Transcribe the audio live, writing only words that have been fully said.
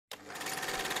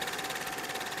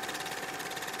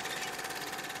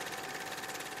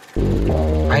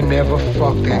I never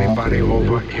fucked anybody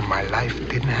over in my life.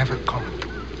 Didn't have it coming to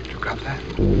me. You got that?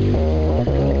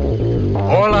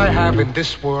 All I have in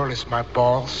this world is my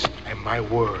balls and my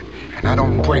word. And I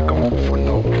don't break them for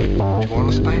no one. You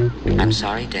understand? I'm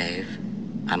sorry, Dave.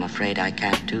 I'm afraid I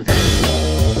can't do that.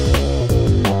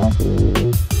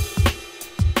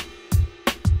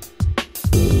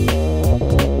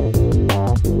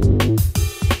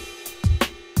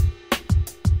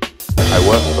 I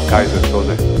work for Kaiser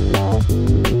Soze.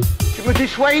 Tu me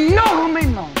déçois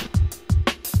énormément.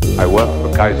 I work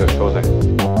for Kaiser Soze.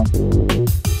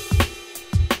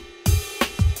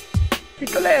 Je suis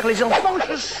colère, les enfants,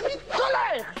 je suis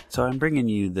colère. So I'm bringing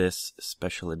you this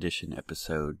special edition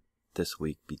episode this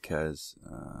week because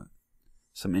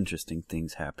some interesting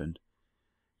things happened.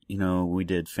 You know, we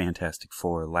did Fantastic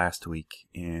Four last week,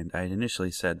 and I had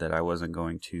initially said that I wasn't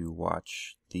going to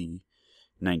watch the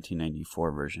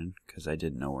 1994 version because I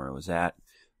didn't know where it was at,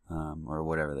 or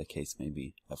whatever the case may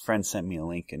be. A friend sent me a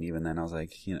link, and even then I was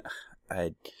like,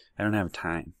 I don't have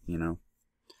time,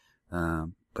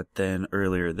 But then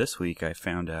earlier this week I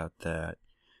found out that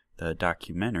the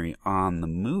documentary on the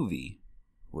movie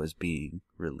was being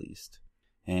released.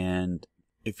 And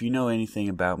if you know anything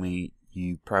about me,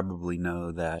 you probably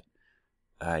know that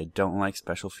I don't like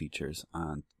special features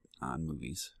on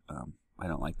movies. I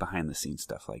don't like behind the scenes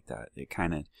stuff like that. It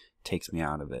kind of takes me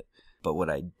out of it. But what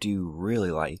I do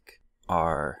really like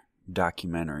are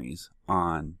documentaries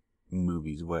on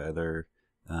movies, whether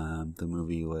the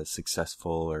movie was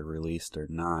successful or released or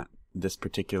not. This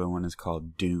particular one is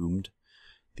called Doomed,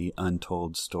 the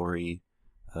untold story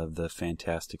of the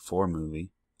Fantastic Four movie.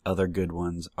 Other good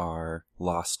ones are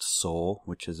Lost Soul,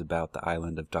 which is about the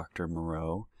island of Dr.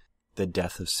 Moreau. The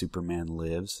Death of Superman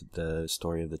Lives, the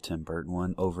story of the Tim Burton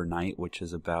one. Overnight, which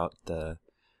is about the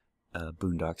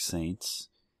Boondock Saints.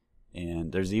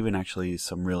 And there's even actually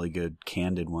some really good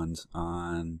candid ones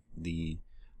on the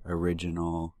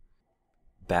original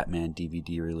Batman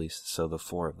DVD release. So the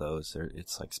four of those,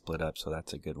 it's like split up, so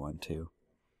that's a good one too.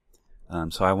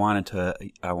 So I wanted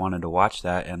to watch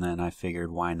that, and then I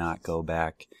figured why not go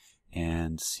back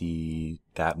and see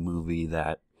that movie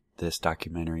that this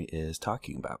documentary is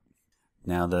talking about.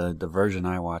 Now the version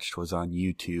I watched was on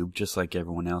YouTube, just like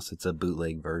everyone else. It's a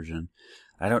bootleg version.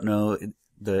 I don't know,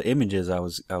 the images I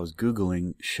was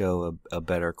Googling show a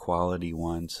better quality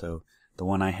one, so the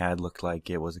one I had looked like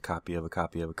it was a copy of a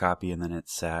copy of a copy, and then it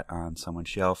sat on someone's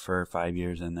shelf for 5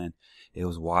 years, and then it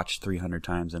was watched 300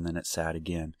 times, and then it sat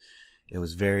again. It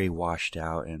was very washed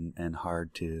out and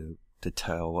hard to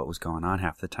tell what was going on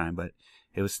half the time, but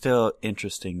it was still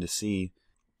interesting to see.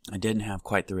 I didn't have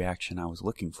quite the reaction I was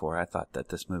looking for. I thought that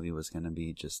this movie was going to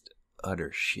be just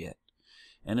utter shit.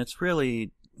 And it's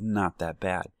really not that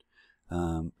bad.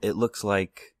 It looks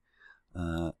like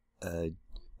a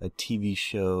TV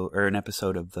show or an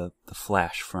episode of the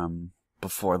Flash from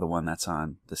before the one that's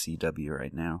on the CW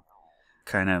right now.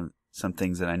 Kind of some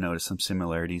things that I noticed, some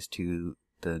similarities to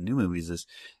the new movies is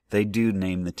they do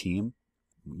name the team.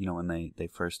 When they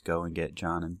first go and get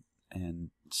John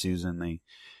and Susan,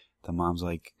 the mom's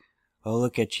like, "Oh,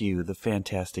 look at you, the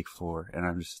Fantastic Four."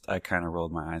 And I kind of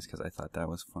rolled my eyes because I thought that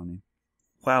was funny.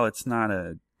 While it's not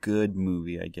a good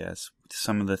movie, I guess,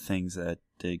 some of the things that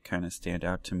did kind of stand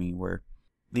out to me were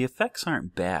the effects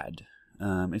aren't bad.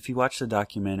 If you watch the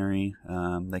documentary,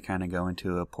 they kind of go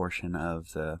into a portion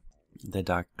of the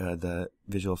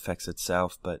visual effects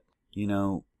itself, but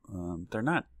they're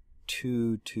not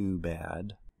too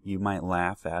bad. You might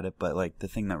laugh at it, but like the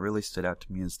thing that really stood out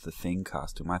to me is the Thing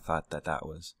costume. I thought that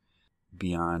was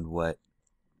beyond what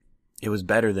it was,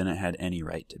 better than it had any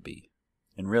right to be.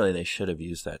 And really, they should have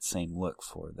used that same look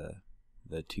for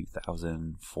the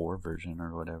 2004 version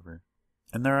or whatever.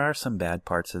 And there are some bad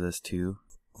parts of this too.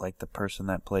 Like the person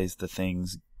that plays the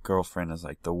Thing's girlfriend is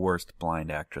like the worst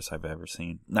blind actress I've ever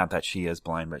seen. Not that she is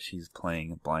blind, but she's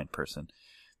playing a blind person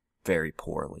very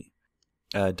poorly.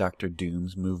 Dr.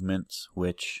 Doom's movements,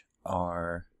 which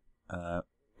are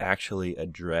actually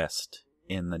addressed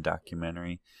in the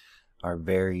documentary, are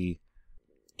very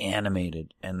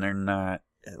animated, and they're not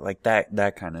like that.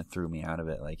 That kind of threw me out of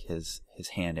it, like his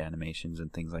hand animations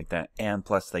and things like that. And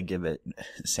plus, they give it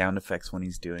sound effects when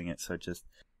he's doing it, so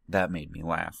that made me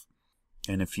laugh.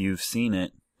 And if you've seen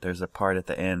it, there's a part at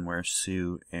the end where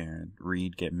Sue and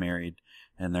Reed get married,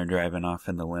 and they're driving off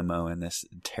in the limo, and this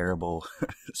terrible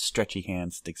stretchy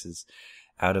hand sticks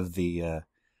out of the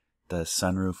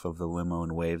sunroof of the limo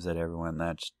and waves at everyone.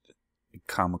 That's a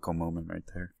comical moment right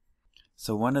there.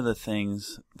 So one of the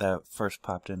things that first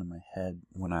popped into my head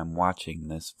when I'm watching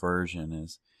this version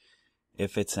is,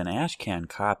 if it's an ashcan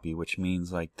copy, which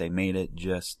means like they made it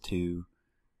just to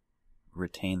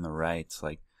retain the rights.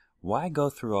 Like, why go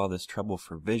through all this trouble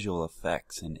for visual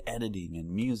effects and editing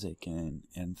and music and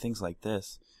things like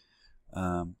this?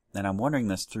 And I'm wondering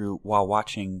this through while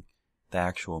watching the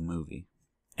actual movie.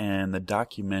 And the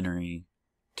documentary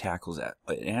tackles that.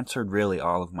 It answered really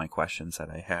all of my questions that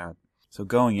I had. So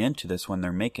going into this, when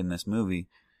they're making this movie,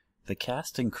 the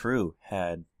cast and crew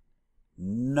had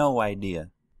no idea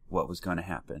what was going to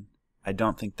happen. I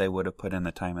don't think they would have put in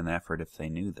the time and the effort if they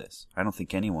knew this. I don't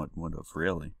think anyone would have,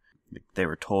 really. They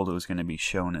were told it was going to be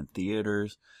shown in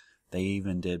theaters. They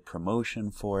even did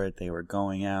promotion for it. They were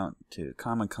going out to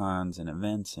Comic-Cons and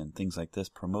events and things like this,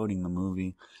 promoting the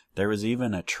movie. There was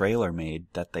even a trailer made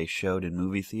that they showed in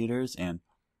movie theaters. And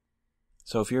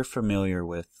so if you're familiar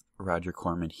with Roger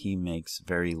Corman, he makes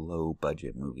very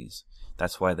low-budget movies.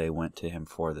 That's why they went to him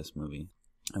for this movie.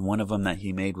 And one of them that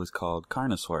he made was called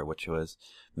Carnosaur, which was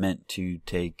meant to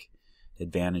take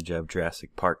advantage of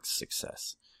Jurassic Park's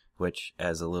success. Which,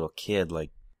 as a little kid,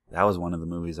 like, that was one of the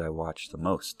movies I watched the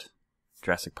most.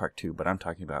 Jurassic Park 2, but I'm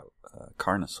talking about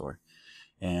Carnosaur.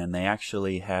 And they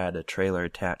actually had a trailer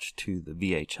attached to the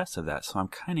VHS of that, so I'm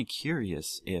kind of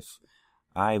curious if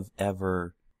I've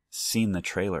ever seen the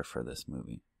trailer for this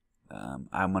movie.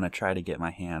 I'm going to try to get my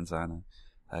hands on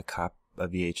a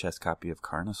VHS copy of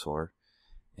Carnosaur,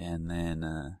 and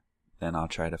then I'll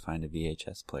try to find a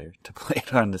VHS player to play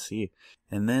it on to see.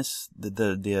 And this,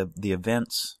 the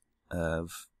events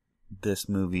of this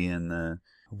movie and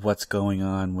what's going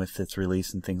on with its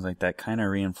release and things like that kind of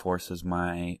reinforces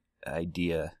my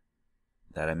idea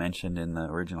that I mentioned in the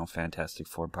original Fantastic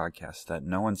Four podcast, that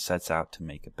no one sets out to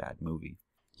make a bad movie.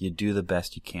 You do the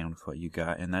best you can with what you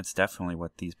got, and that's definitely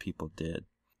what these people did.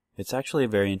 It's actually a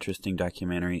very interesting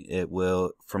documentary. It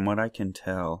will, from what I can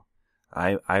tell,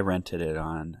 I rented it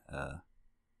on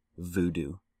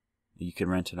Vudu. You can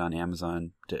rent it on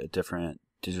Amazon, different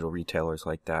digital retailers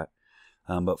like that.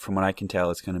 But from what I can tell,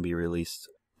 it's going to be released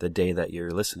the day that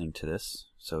you're listening to this,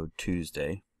 so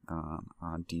Tuesday,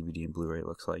 on DVD and Blu-ray, it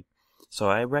looks like. So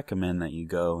I recommend that you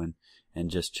go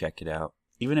and just check it out.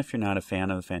 Even if you're not a fan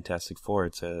of the Fantastic Four,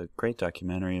 it's a great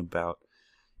documentary about,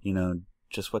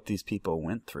 just what these people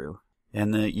went through.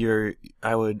 And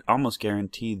I would almost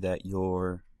guarantee that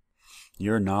your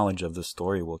knowledge of the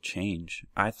story will change.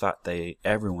 I thought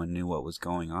everyone knew what was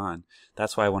going on.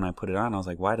 That's why when I put it on, I was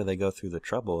like, why do they go through the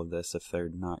trouble of this if they're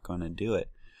not going to do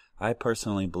it? I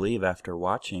personally believe after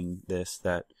watching this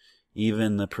that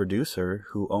even the producer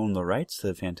who owned the rights to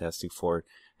the Fantastic Four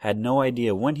had no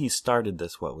idea when he started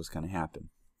this what was going to happen.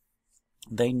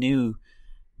 They knew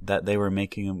that they were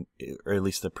making, or at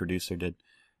least the producer did,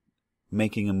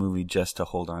 making a movie just to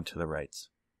hold on to the rights.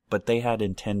 But they had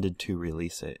intended to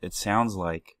release it. It sounds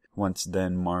like once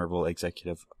then Marvel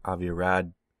executive Avi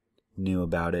Arad knew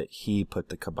about it, he put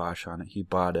the kibosh on it. He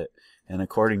bought it, and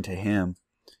according to him,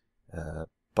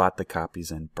 bought the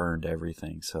copies and burned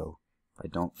everything. So I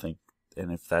don't think,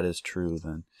 and if that is true,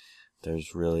 then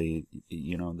there's really,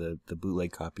 the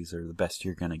bootleg copies are the best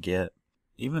you're going to get.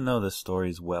 Even though the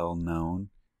story's well known,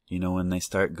 when they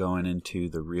start going into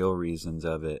the real reasons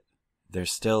of it,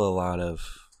 there's still a lot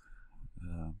of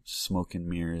smoke and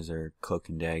mirrors or cloak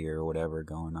and dagger or whatever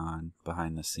going on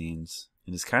behind the scenes.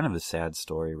 It is kind of a sad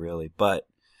story, really, but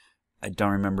I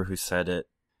don't remember who said it.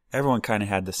 Everyone kind of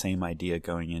had the same idea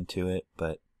going into it,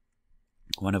 but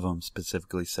one of them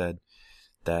specifically said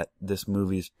that this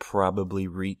movie's probably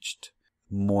reached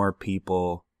more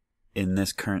people in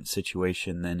this current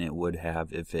situation than it would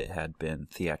have if it had been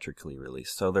theatrically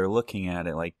released. So they're looking at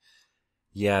it like,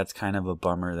 yeah, it's kind of a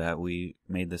bummer that we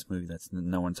made this movie that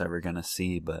no one's ever going to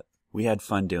see, but we had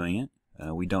fun doing it.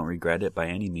 We don't regret it by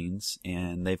any means,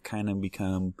 and they've kind of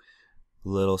become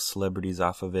little celebrities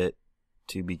off of it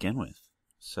to begin with.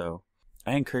 So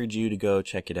I encourage you to go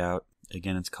check it out.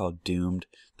 Again, it's called Doomed.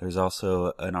 There's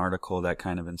also an article that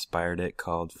kind of inspired it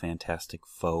called Fantastic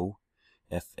Foe,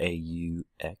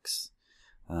 F-A-U-X.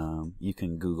 You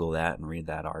can Google that and read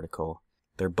that article.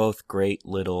 They're both great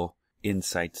little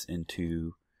insights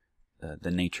into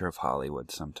the nature of Hollywood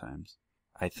sometimes.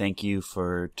 I thank you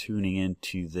for tuning in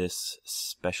to this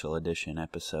special edition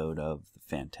episode of the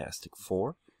Fantastic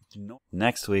Four.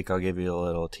 Next week, I'll give you a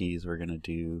little tease. We're going to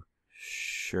do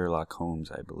Sherlock Holmes,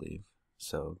 I believe.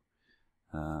 So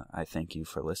I thank you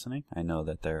for listening. I know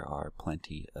that there are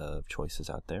plenty of choices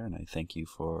out there, and I thank you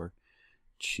for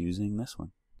choosing this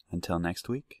one. Until next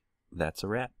week, that's a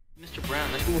wrap. Mr.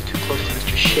 Brown, that's a little too close to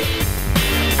Mr. Shit.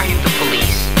 Are you the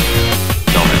police?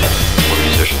 No, man. We're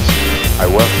musicians. I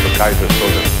work for Kaiser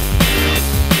Soze.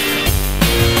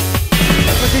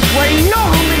 But this way, no,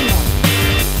 Reno!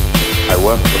 I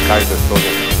work for Kaiser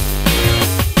Soze.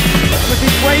 But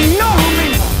this way, no,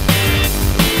 Reno!